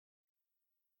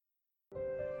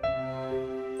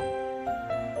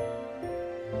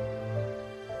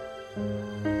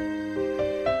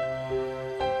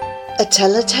A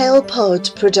Telltale Pod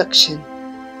production.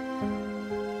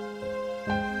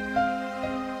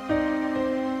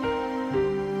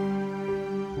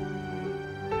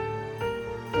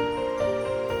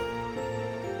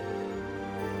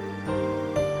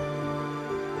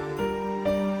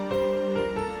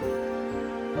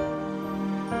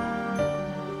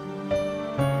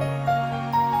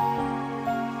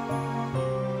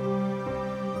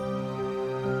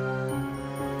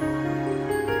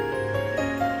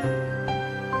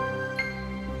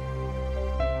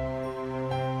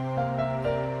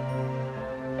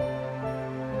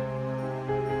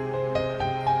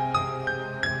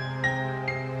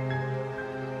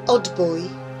 Odd Boy,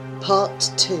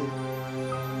 Part 2.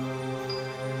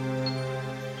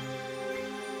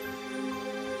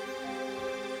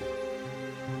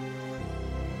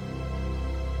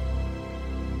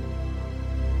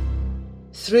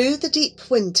 Through the deep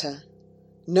winter,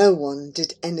 no one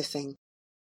did anything.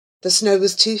 The snow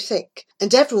was too thick,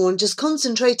 and everyone just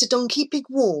concentrated on keeping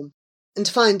warm and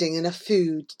finding enough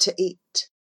food to eat.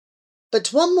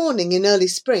 But one morning in early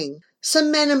spring,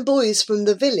 some men and boys from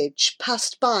the village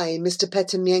passed by Mr.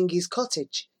 Petemyengi's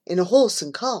cottage in a horse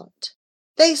and cart.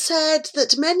 They said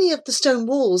that many of the stone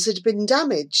walls had been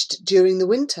damaged during the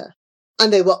winter,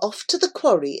 and they were off to the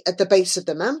quarry at the base of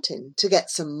the mountain to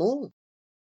get some more.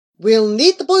 "We'll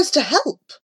need the boys to help,"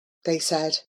 they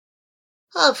said.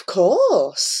 "Of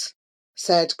course,"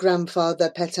 said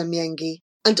Grandfather Petemyengi,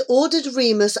 and ordered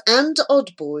Remus and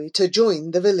Odd Boy to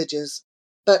join the villagers.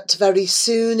 But very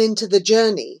soon into the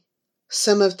journey,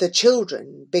 some of the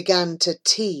children began to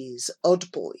tease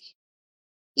Odd Boy.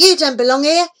 "You don't belong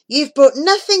here. You've brought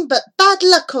nothing but bad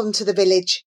luck onto the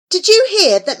village. Did you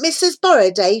hear that Mrs.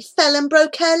 Borroday fell and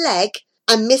broke her leg,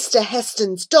 and Mr.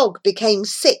 Heston's dog became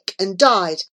sick and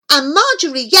died, and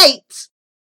Marjorie Yates—"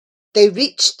 They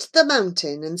reached the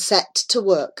mountain and set to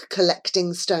work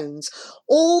collecting stones,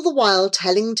 all the while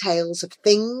telling tales of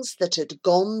things that had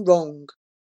gone wrong.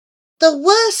 "The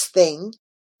worst thing,"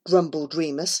 grumbled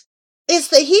Remus, "is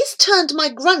that he's turned my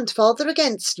grandfather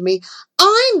against me.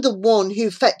 I'm the one who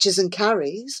fetches and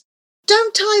carries.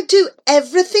 Don't I do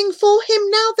everything for him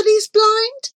now that he's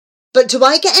blind? But do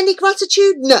I get any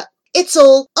gratitude? No, it's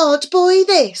all Odd Boy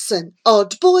this and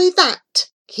Odd Boy that.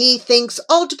 He thinks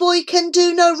Odd Boy can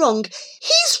do no wrong.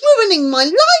 He's ruining my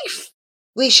life.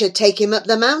 We should take him up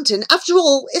the mountain. After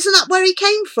all, isn't that where he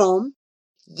came from?"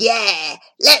 "Yeah,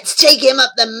 let's take him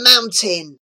up the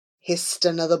mountain," hissed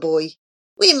another boy.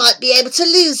 "We might be able to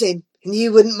lose him, and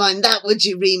you wouldn't mind that, would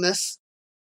you, Remus?"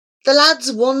 The lads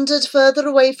wandered further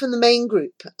away from the main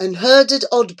group and herded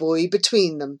Odd Boy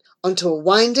between them onto a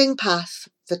winding path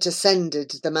that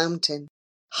ascended the mountain.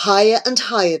 Higher and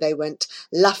higher they went,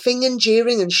 laughing and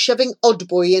jeering and shoving Odd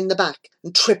Boy in the back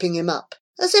and tripping him up,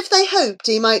 as if they hoped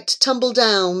he might tumble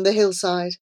down the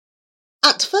hillside.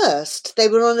 At first they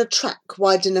were on a track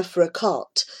wide enough for a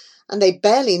cart, and they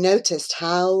barely noticed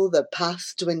how the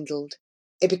path dwindled.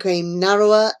 It became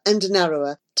narrower and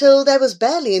narrower, till there was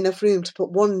barely enough room to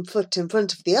put one foot in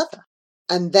front of the other,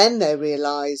 and then they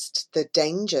realised the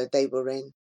danger they were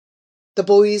in. The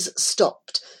boys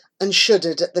stopped and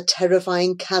shuddered at the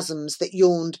terrifying chasms that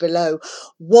yawned below.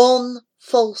 One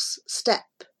false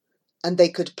step, and they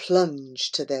could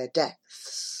plunge to their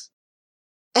deaths.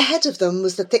 Ahead of them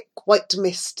was the thick white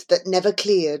mist that never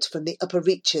cleared from the upper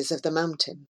reaches of the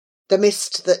mountain, the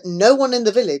mist that no one in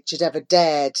the village had ever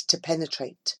dared to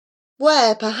penetrate,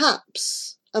 where,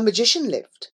 perhaps, a magician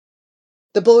lived.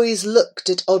 The boys looked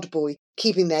at Odd Boy,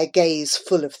 keeping their gaze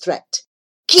full of threat.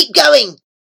 "Keep going,"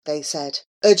 they said,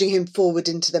 urging him forward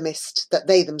into the mist that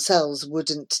they themselves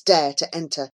wouldn't dare to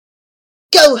enter.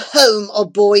 "Go home,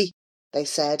 Odd Boy," they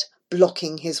said,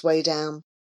 blocking his way down.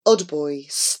 Odd Boy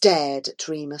stared at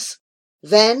Remus.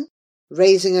 Then,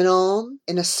 raising an arm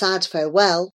in a sad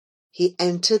farewell, he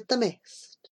entered the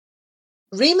mist.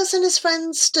 Remus and his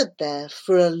friends stood there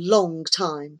for a long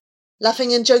time,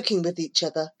 laughing and joking with each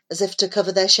other as if to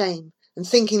cover their shame, and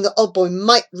thinking that Odd Boy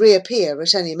might reappear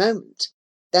at any moment.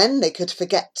 Then they could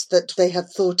forget that they had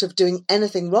thought of doing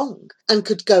anything wrong, and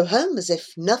could go home as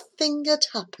if nothing had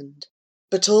happened.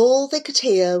 But all they could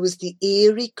hear was the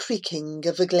eerie creaking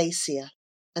of a glacier,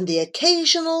 and the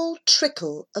occasional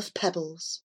trickle of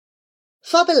pebbles.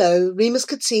 Far below, Remus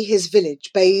could see his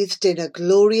village bathed in a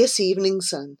glorious evening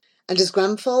sun, and his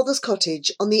grandfather's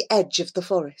cottage on the edge of the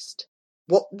forest.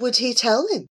 What would he tell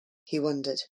him? He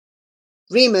wondered.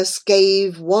 Remus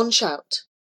gave one shout.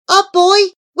 "Odd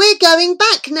Boy, we're going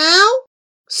back now!"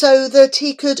 so that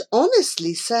he could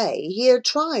honestly say he had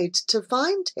tried to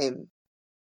find him.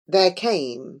 There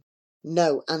came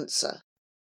no answer.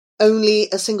 Only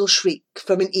a single shriek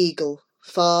from an eagle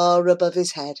far above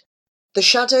his head. The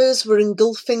shadows were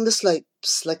engulfing the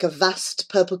slopes like a vast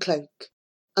purple cloak,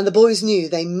 and the boys knew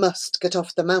they must get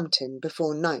off the mountain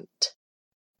before night.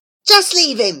 "Just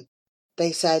leave him,"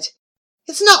 they said.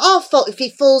 "It's not our fault if he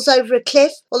falls over a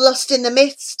cliff or lost in the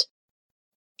mist."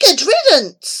 "Good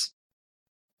riddance!"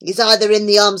 "He's either in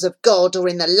the arms of God or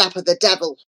in the lap of the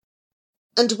devil."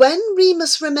 And when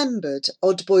Remus remembered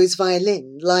Oddboy's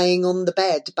violin lying on the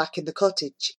bed back in the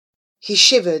cottage, he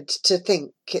shivered to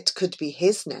think it could be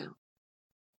his now.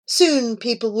 Soon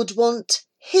people would want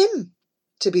him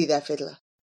to be their fiddler,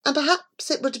 and perhaps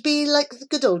it would be like the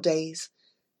good old days,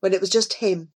 when it was just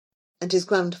him and his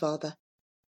grandfather.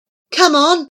 "Come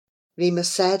on,"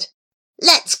 Remus said.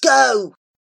 "Let's go."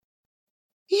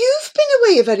 "You've been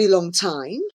away a very long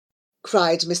time,"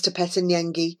 cried Mr.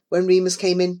 Pettenyengi when Remus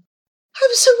came in. "I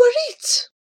was so worried."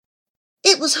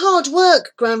 "It was hard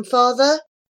work, grandfather,"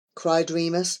 cried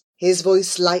Remus, his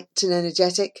voice light and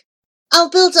energetic. "I'll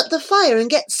build up the fire and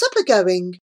get supper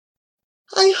going."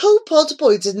 "I hope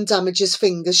Oddboy didn't damage his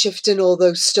fingers shifting all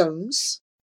those stones,"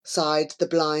 sighed the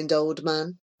blind old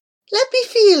man. "Let me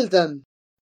feel them."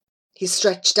 He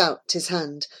stretched out his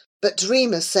hand, but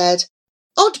Remus said,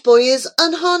 "Oddboy is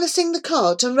unharnessing the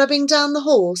cart and rubbing down the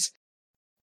horse."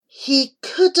 He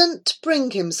couldn't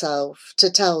bring himself to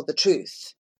tell the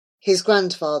truth. His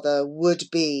grandfather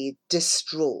would be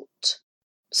distraught.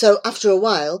 So after a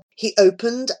while he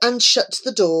opened and shut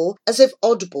the door as if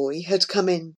Oddboy had come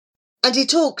in, and he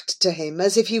talked to him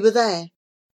as if he were there.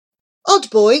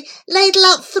 "Oddboy, ladle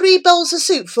out 3 bowls of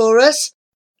soup for us,"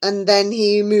 and then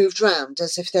he moved round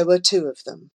as if there were 2 of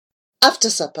them. After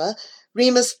supper,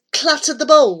 Remus clattered the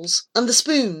bowls and the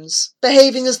spoons,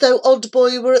 behaving as though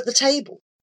Oddboy were at the table.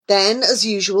 Then, as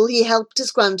usual, he helped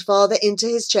his grandfather into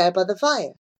his chair by the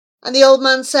fire, and the old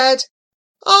man said,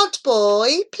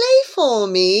 "Oddboy, play for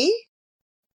me."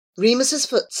 Remus's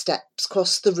footsteps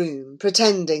crossed the room,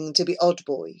 pretending to be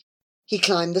Oddboy. He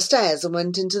climbed the stairs and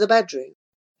went into the bedroom.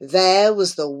 There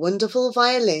was the wonderful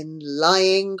violin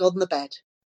lying on the bed.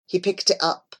 He picked it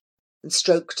up and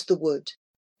stroked the wood.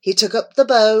 He took up the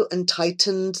bow and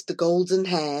tightened the golden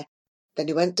hair. Then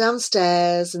he went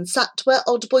downstairs and sat where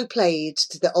Oddboy played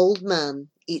to the old man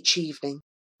each evening.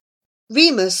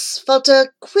 Remus felt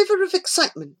a quiver of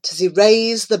excitement as he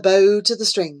raised the bow to the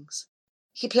strings.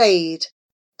 He played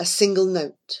a single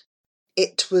note.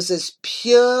 It was as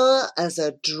pure as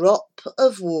a drop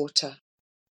of water.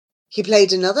 He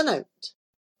played another note,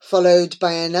 followed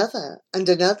by another and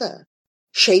another,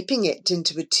 shaping it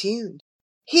into a tune.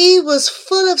 He was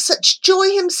full of such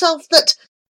joy himself that,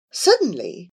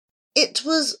 suddenly, it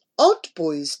was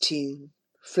Oddboy's tune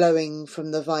flowing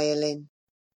from the violin.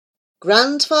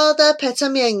 Grandfather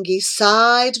Pettenyengi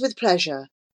sighed with pleasure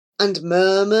and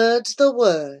murmured the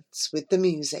words with the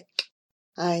music.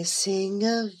 "I sing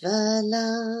of a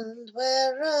land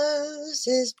where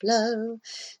roses blow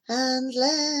and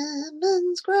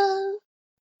lemons grow."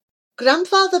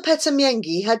 Grandfather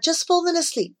Pettenyengi had just fallen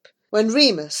asleep when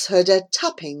Remus heard a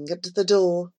tapping at the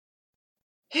door.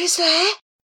 "Who's there?"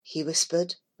 he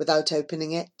whispered, without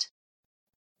opening it.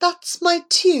 "That's my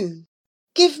tune.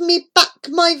 Give me back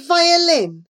my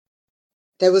violin."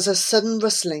 There was a sudden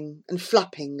rustling and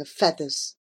flapping of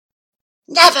feathers.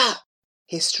 "Never!"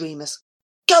 hissed Remus.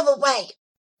 "Go away!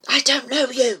 I don't know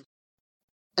you."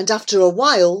 And after a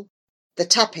while, the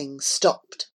tapping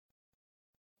stopped.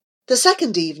 The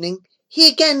second evening, he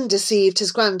again deceived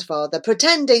his grandfather,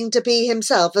 pretending to be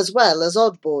himself as well as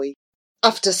Oddboy.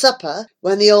 After supper,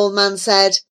 when the old man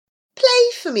said,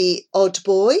 "Play for me,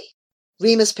 Oddboy,"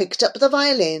 Remus picked up the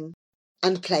violin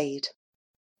and played.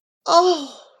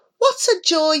 "Oh, what a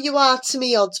joy you are to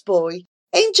me, Oddboy!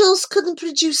 Angels couldn't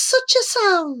produce such a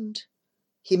sound,"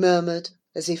 he murmured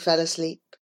as he fell asleep.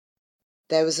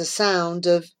 There was a sound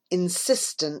of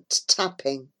insistent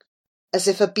tapping, as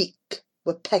if a beak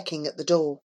were pecking at the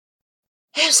door.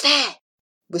 "Who's there?"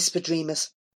 whispered Remus.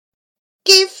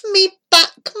 "Give me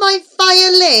back my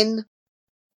violin."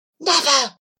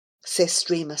 "Never!" hissed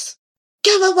Remus.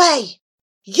 "Go away!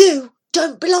 You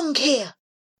don't belong here."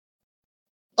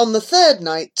 On the third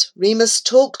night, Remus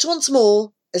talked once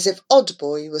more as if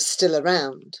Oddboy was still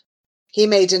around. He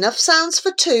made enough sounds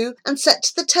for 2 and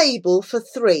set the table for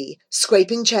 3,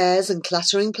 scraping chairs and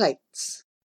clattering plates.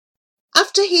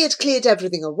 After he had cleared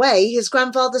everything away, his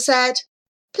grandfather said,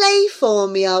 "Play for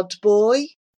me,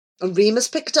 Oddboy," and Remus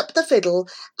picked up the fiddle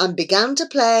and began to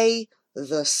play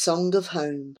The Song of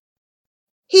Home.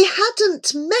 He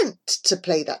hadn't meant to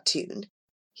play that tune.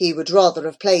 He would rather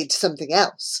have played something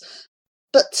else,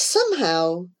 but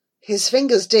somehow his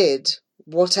fingers did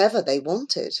whatever they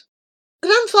wanted.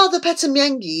 Grandfather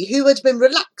Petamyangi, who had been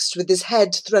relaxed with his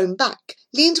head thrown back,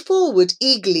 leaned forward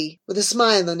eagerly with a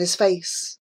smile on his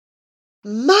face.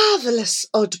 "Marvellous,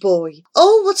 odd boy!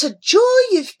 Oh, what a joy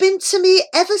you've been to me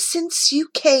ever since you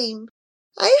came!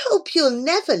 I hope you'll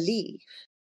never leave.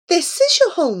 This is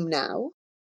your home now."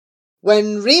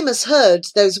 When Remus heard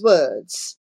those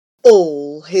words,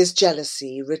 all his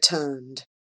jealousy returned.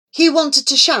 He wanted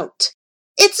to shout,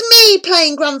 "It's me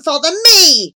playing, Grandfather,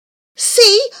 me!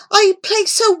 See, I play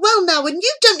so well now, and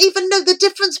you don't even know the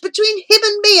difference between him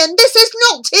and me, and this is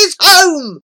not his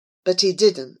home!" But he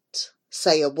didn't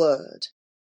say a word.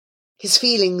 His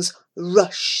feelings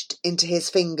rushed into his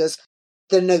fingers.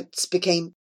 The notes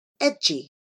became edgy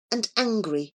and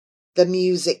angry, the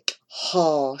music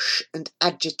harsh and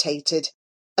agitated.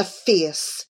 A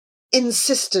fierce,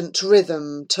 insistent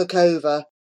rhythm took over.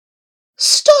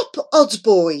 "Stop, odd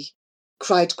boy!"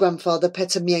 cried Grandfather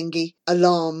Petamyangi,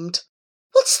 alarmed.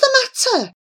 "What's the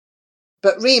matter?"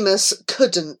 But Remus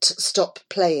couldn't stop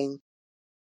playing.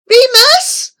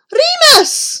 "Remus!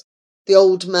 Remus!" the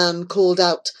old man called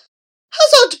out.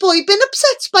 "Has odd boy been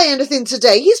upset by anything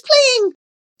today? He's playing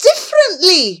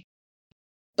differently."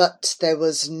 But there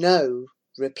was no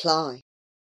reply.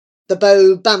 The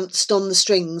bow bounced on the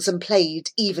strings and played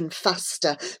even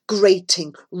faster,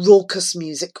 grating, raucous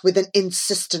music with an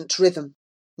insistent rhythm.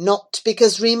 Not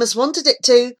because Remus wanted it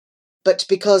to, but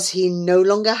because he no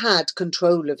longer had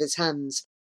control of his hands.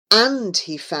 And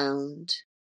he found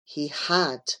he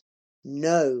had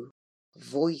no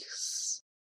voice.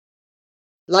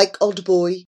 Like odd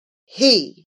boy,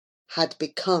 he had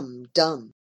become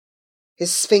dumb.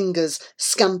 His fingers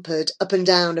scampered up and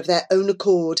down of their own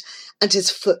accord, and his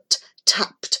foot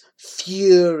tapped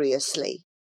furiously.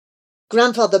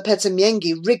 Grandfather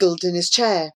Petamyangi wriggled in his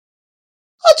chair.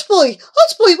 Odd boy,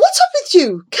 what's up with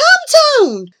you? Calm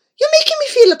down! You're making me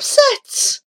feel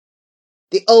upset."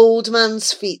 The old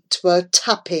man's feet were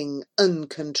tapping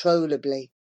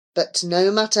uncontrollably. But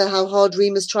no matter how hard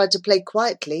Remus tried to play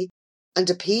quietly and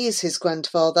appease his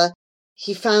grandfather,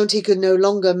 he found he could no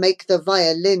longer make the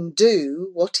violin do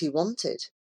what he wanted.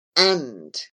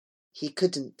 And he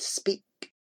couldn't speak.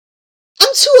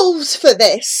 "I'm too old for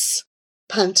this,"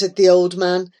 panted the old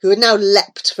man, who had now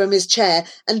leapt from his chair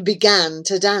and began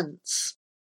to dance.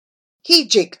 He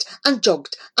jigged and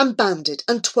jogged and bounded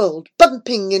and twirled,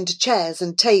 bumping into chairs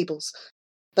and tables.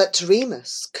 But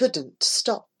Remus couldn't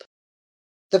stop.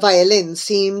 The violin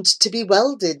seemed to be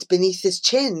welded beneath his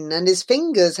chin, and his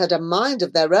fingers had a mind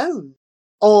of their own.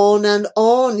 On and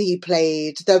on he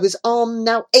played, though his arm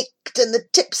now ached and the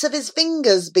tips of his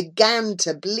fingers began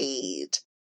to bleed.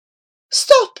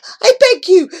 "Stop, I beg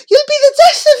you! You'll be the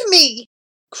death of me!"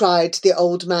 cried the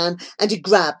old man, and he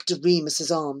grabbed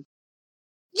Remus's arm.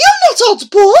 "You're not odd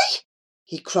boy!"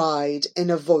 he cried in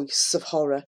a voice of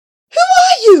horror. "Who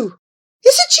are you?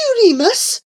 Is it you,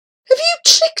 Remus? Have you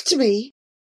tricked me?"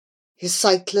 His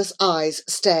sightless eyes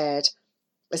stared,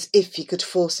 as if he could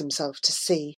force himself to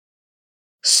see.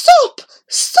 "Stop!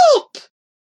 Stop!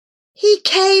 He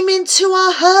came into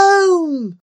our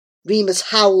home!" Remus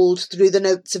howled through the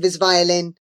notes of his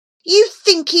violin. "You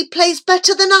think he plays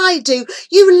better than I do?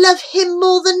 You love him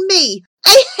more than me?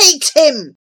 I hate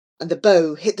him!" And the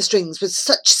bow hit the strings with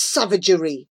such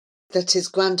savagery that his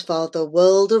grandfather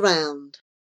whirled around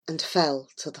and fell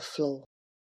to the floor.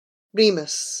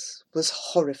 Remus was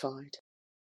horrified.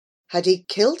 Had he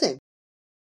killed him?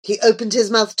 He opened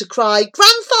his mouth to cry,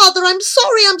 "Grandfather, I'm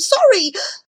sorry, I'm sorry!"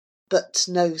 But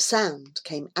no sound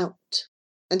came out.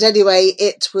 And anyway,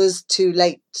 it was too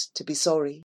late to be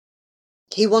sorry.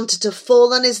 He wanted to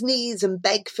fall on his knees and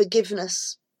beg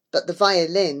forgiveness, but the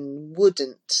violin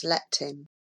wouldn't let him.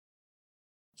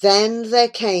 Then there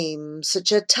came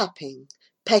such a tapping,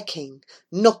 pecking,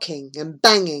 knocking and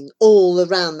banging all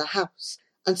around the house,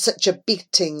 and such a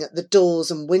beating at the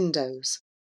doors and windows.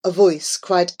 A voice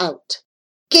cried out,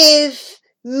 "Give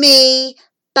me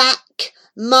back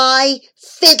my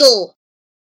fiddle!"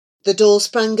 The door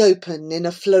sprang open in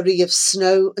a flurry of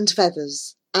snow and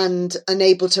feathers, and,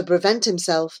 unable to prevent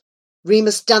himself,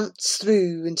 Remus danced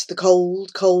through into the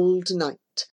cold, cold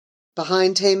night.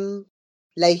 Behind him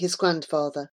lay his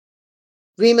grandfather.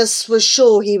 Remus was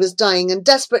sure he was dying and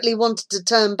desperately wanted to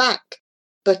turn back,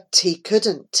 but he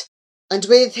couldn't. And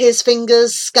with his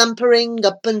fingers scampering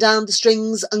up and down the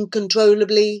strings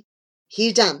uncontrollably,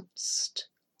 he danced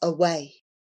away.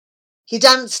 He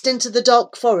danced into the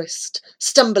dark forest,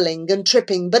 stumbling and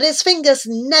tripping, but his fingers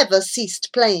never ceased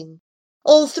playing.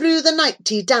 All through the night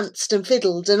he danced and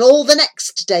fiddled, and all the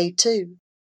next day too.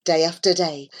 Day after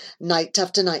day, night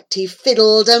after night, he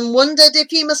fiddled and wondered if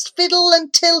he must fiddle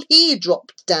until he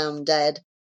dropped down dead.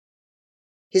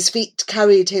 His feet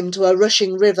carried him to a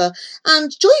rushing river,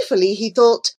 and joyfully he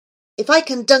thought, "If I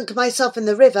can dunk myself in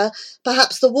the river,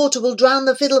 perhaps the water will drown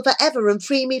the fiddle for ever and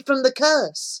free me from the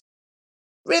curse."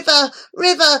 "River,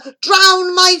 river,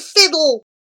 drown my fiddle!"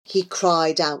 he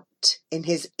cried out in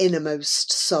his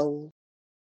innermost soul.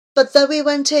 But though he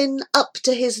went in up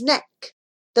to his neck,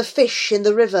 the fish in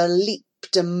the river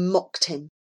leaped and mocked him.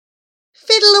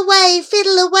 Fiddle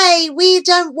away, we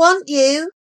don't want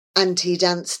you." And he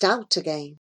danced out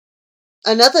again.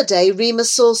 Another day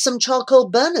Remus saw some charcoal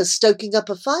burners stoking up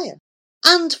a fire,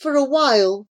 and for a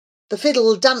while the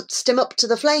fiddle danced him up to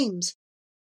the flames.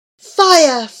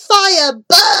 "Fire, fire,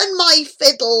 burn my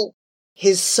fiddle!"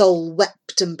 his soul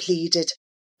wept and pleaded,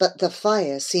 but the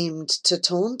fire seemed to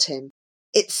taunt him.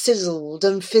 It sizzled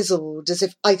and fizzled as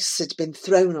if ice had been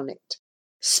thrown on it,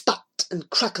 spat and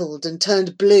crackled and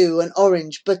turned blue and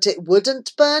orange, but it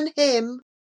wouldn't burn him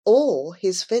or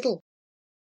his fiddle.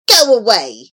 "Go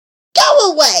away!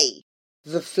 Go away!"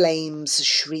 the flames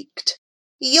shrieked.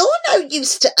 "You're no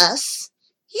use to us.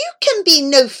 You can be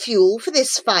no fuel for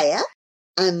this fire."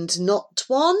 And not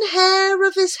one hair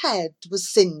of his head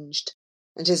was singed,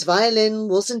 and his violin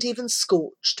wasn't even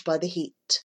scorched by the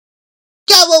heat.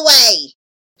 "Go away!"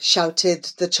 shouted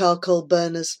the charcoal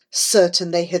burners,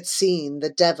 certain they had seen the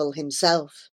devil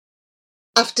himself.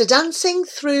 After dancing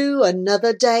through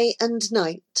another day and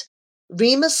night,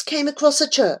 Remus came across a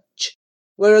church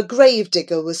where a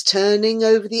gravedigger was turning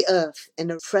over the earth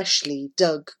in a freshly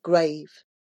dug grave.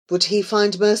 Would he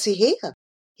find mercy here?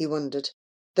 He wondered.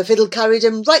 The fiddle carried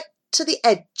him right to the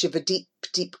edge of a deep,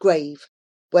 deep grave,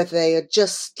 where they had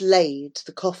just laid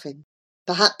the coffin.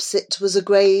 Perhaps it was a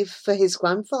grave for his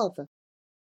grandfather.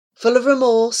 Full of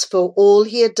remorse for all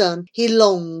he had done, he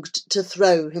longed to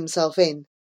throw himself in.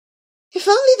 "If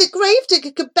only the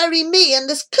gravedigger could bury me and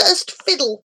this cursed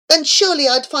fiddle, then surely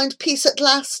I'd find peace at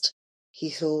last," he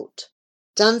thought.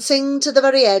 Dancing to the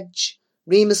very edge,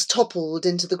 Remus toppled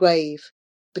into the grave,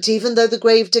 but even though the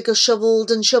gravedigger shovelled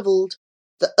and shovelled,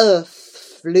 the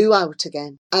earth flew out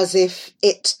again, as if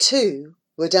it too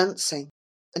were dancing,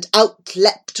 and out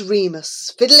leapt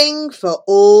Remus, fiddling for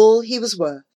all he was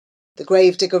worth. The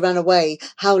gravedigger ran away,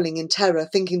 howling in terror,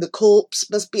 thinking the corpse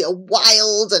must be a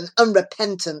wild and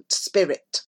unrepentant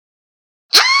spirit.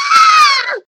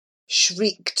 "Ah!"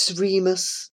 shrieked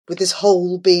Remus with his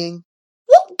whole being.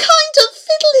 "What kind of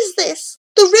fiddle is this?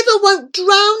 The river won't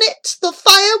drown it, the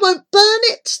fire won't burn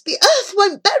it, the earth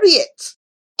won't bury it.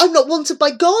 I'm not wanted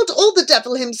by God or the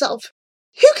devil himself.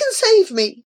 Who can save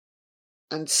me?"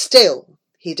 And still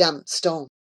he danced on.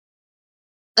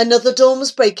 Another dawn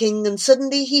was breaking, and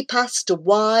suddenly he passed a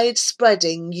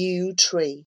wide-spreading yew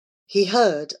tree. He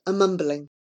heard a mumbling.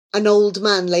 An old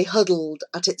man lay huddled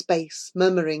at its base,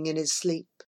 murmuring in his sleep.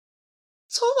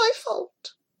 "It's all my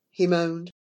fault," he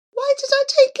moaned. "Why did I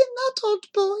take in that odd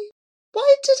boy?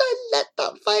 Why did I let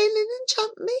that violin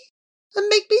enchant me, and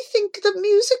make me think that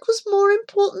music was more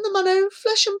important than my own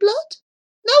flesh and blood?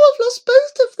 Now I've lost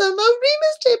both of them. Oh,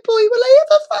 Remus, dear boy, will I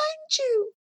ever find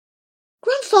you?"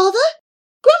 "Grandfather!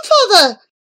 Grandfather!"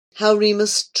 How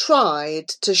Remus tried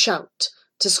to shout,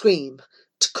 to scream,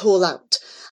 to call out.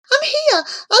 "I'm here,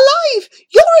 alive!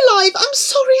 You're alive! I'm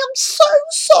sorry, I'm so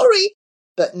sorry!"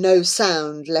 But no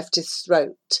sound left his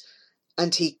throat,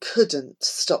 and he couldn't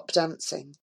stop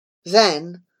dancing.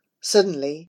 Then,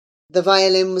 suddenly, the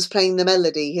violin was playing the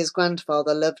melody his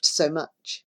grandfather loved so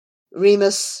much.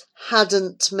 Remus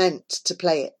hadn't meant to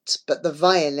play it, but the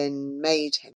violin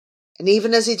made him. And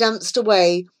even as he danced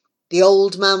away, the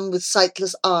old man with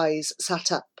sightless eyes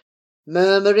sat up,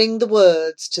 murmuring the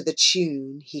words to the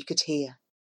tune he could hear.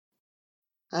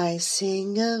 "I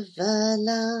sing of a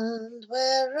land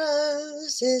where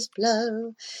roses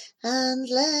blow and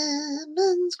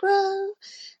lemons grow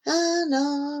and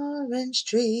orange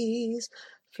trees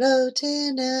float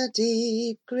in a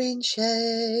deep green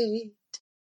shade."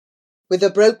 With a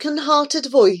broken-hearted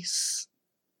voice,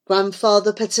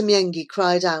 Grandfather Petamiengi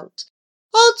cried out,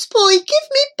 "Odds boy, give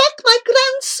me back my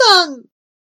grandson!"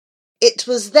 It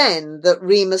was then that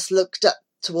Remus looked up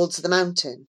towards the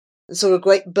mountain and saw a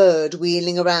great bird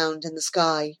wheeling around in the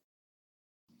sky.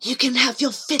 "You can have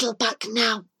your fiddle back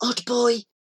now, odd boy,"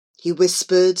 he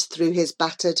whispered through his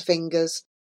battered fingers.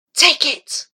 "Take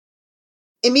it!"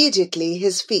 Immediately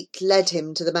his feet led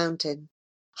him to the mountain.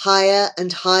 Higher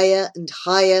and higher and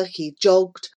higher he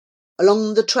jogged,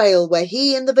 along the trail where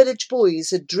he and the village boys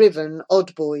had driven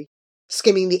Odd Boy,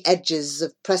 skimming the edges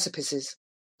of precipices,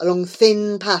 along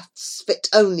thin paths fit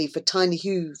only for tiny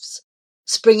hooves,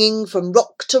 springing from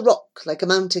rock to rock like a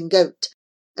mountain goat,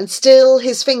 and still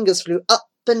his fingers flew up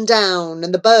and down,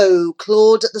 and the bow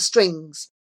clawed at the strings,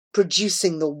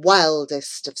 producing the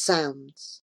wildest of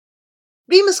sounds.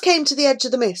 Remus came to the edge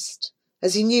of the mist,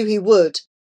 as he knew he would,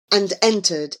 and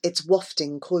entered its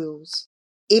wafting coils.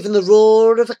 Even the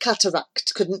roar of a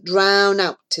cataract couldn't drown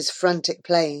out his frantic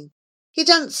playing. He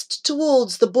danced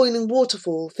towards the boiling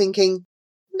waterfall, thinking,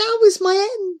 "Now is my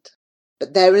end."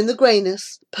 But there in the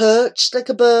greyness, perched like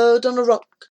a bird on a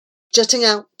rock, jutting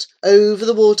out over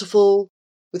the waterfall,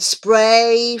 with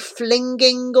spray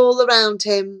flinging all around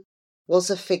him, was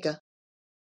a figure.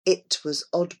 It was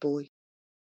Oddboy.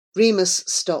 Remus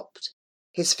stopped.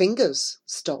 His fingers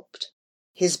stopped.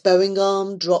 His bowing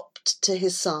arm dropped to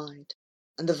his side,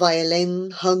 and the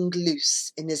violin hung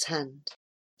loose in his hand.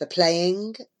 The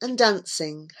playing and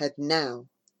dancing had now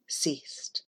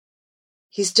ceased.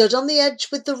 He stood on the edge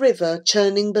with the river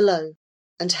churning below,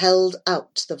 and held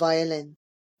out the violin.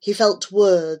 He felt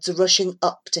words rushing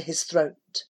up to his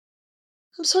throat.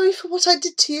 "I'm sorry for what I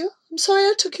did to you. I'm sorry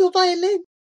I took your violin."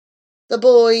 The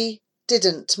boy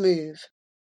didn't move.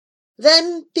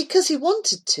 Then, because he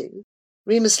wanted to,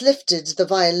 Remus lifted the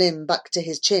violin back to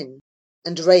his chin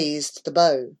and raised the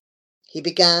bow. He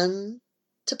began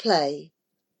to play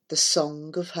the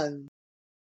Song of Home.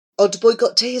 Oddboy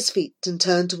got to his feet and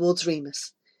turned towards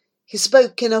Remus. He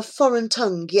spoke in a foreign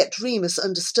tongue, yet Remus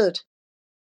understood.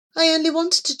 "I only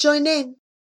wanted to join in.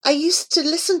 I used to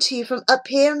listen to you from up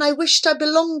here, and I wished I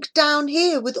belonged down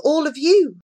here with all of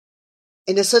you."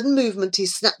 In a sudden movement he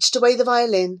snatched away the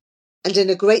violin, and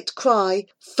in a great cry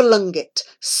flung it,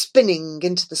 spinning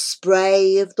into the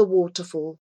spray of the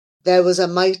waterfall. There was a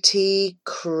mighty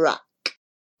crack,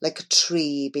 like a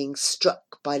tree being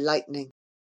struck by lightning,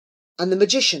 and the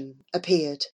magician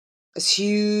appeared, as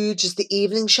huge as the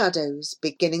evening shadows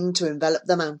beginning to envelop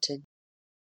the mountain.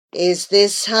 "Is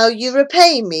this how you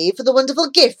repay me for the wonderful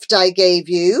gift I gave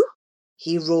you?"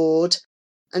 he roared,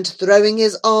 and throwing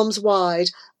his arms wide,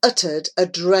 uttered a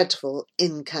dreadful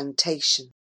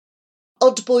incantation.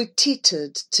 Oddboy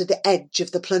teetered to the edge of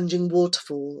the plunging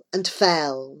waterfall and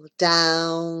fell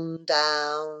down,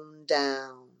 down,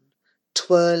 down,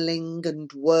 twirling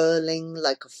and whirling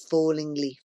like a falling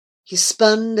leaf. He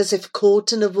spun as if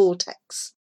caught in a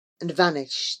vortex and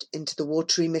vanished into the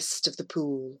watery mist of the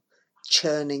pool,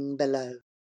 churning below.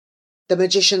 The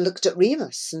magician looked at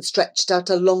Remus and stretched out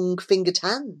a long-fingered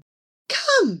hand.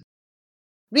 "Come!"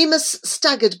 Remus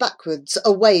staggered backwards,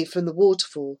 away from the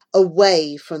waterfall,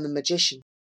 away from the magician.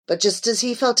 But just as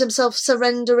he felt himself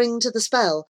surrendering to the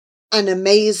spell, an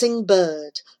amazing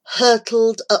bird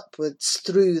hurtled upwards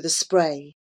through the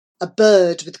spray, a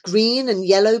bird with green and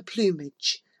yellow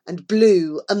plumage, and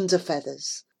blue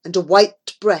underfeathers, and a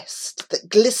white breast that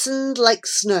glistened like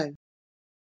snow.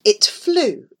 It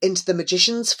flew into the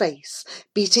magician's face,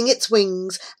 beating its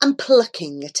wings and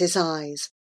plucking at his eyes.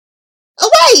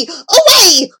 "Away!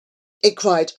 Away!" it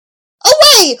cried.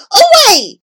 "Away!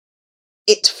 Away!"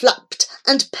 It flapped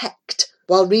and pecked,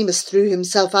 while Remus threw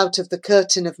himself out of the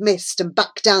curtain of mist and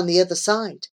back down the other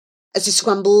side. As he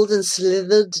scrambled and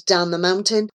slithered down the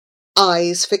mountain,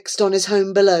 eyes fixed on his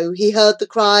home below, he heard the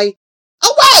cry,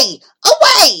 "Away!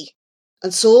 Away!"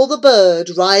 and saw the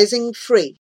bird rising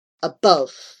free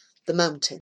above the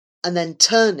mountain, and then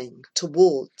turning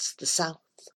towards the south.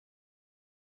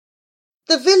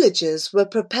 The villagers were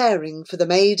preparing for the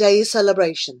May Day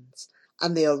celebrations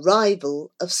and the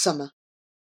arrival of summer.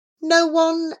 No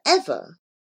one ever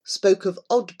spoke of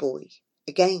Oddboy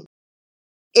again.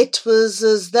 It was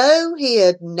as though he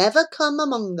had never come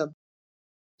among them.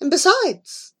 And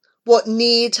besides, what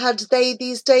need had they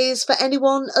these days for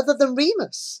anyone other than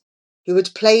Remus, who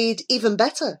had played even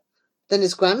better than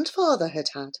his grandfather had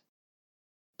had?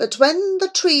 But when the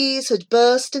trees had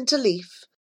burst into leaf,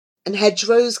 and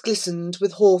hedgerows glistened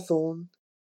with hawthorn,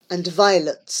 and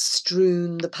violets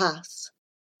strewn the path,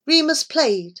 Remus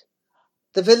played,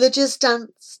 the villagers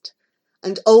danced,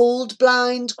 and old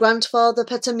blind Grandfather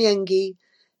Petamiengi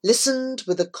listened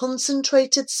with a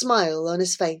concentrated smile on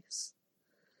his face.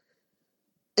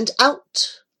 And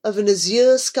out of an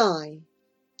azure sky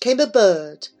came a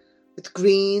bird with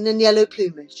green and yellow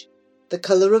plumage, the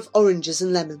colour of oranges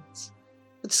and lemons,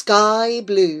 with sky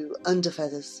blue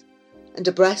underfeathers, and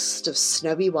a breast of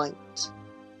snowy white.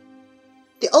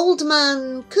 The old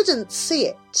man couldn't see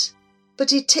it, but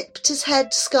he tipped his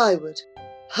head skyward,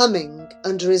 humming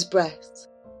under his breath,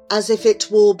 as if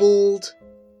it warbled,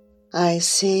 "I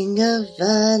sing of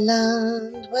a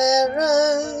land where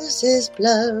roses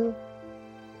blow,"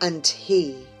 and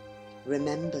he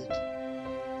remembered.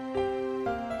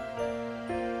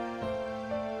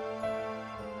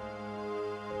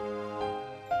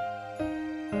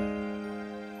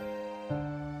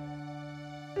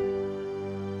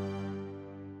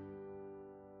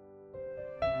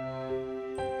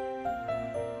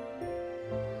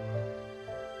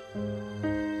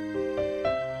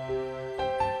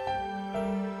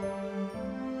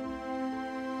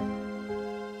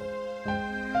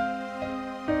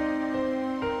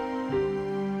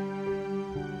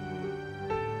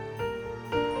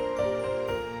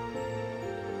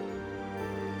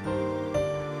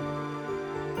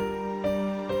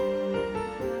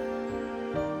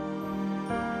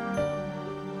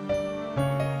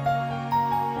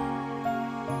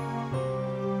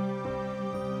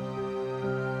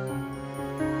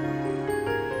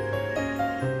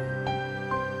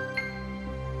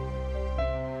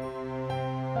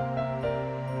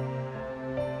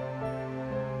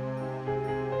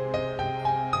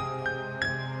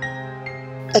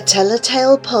 A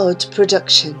Telltale Pod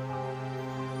production.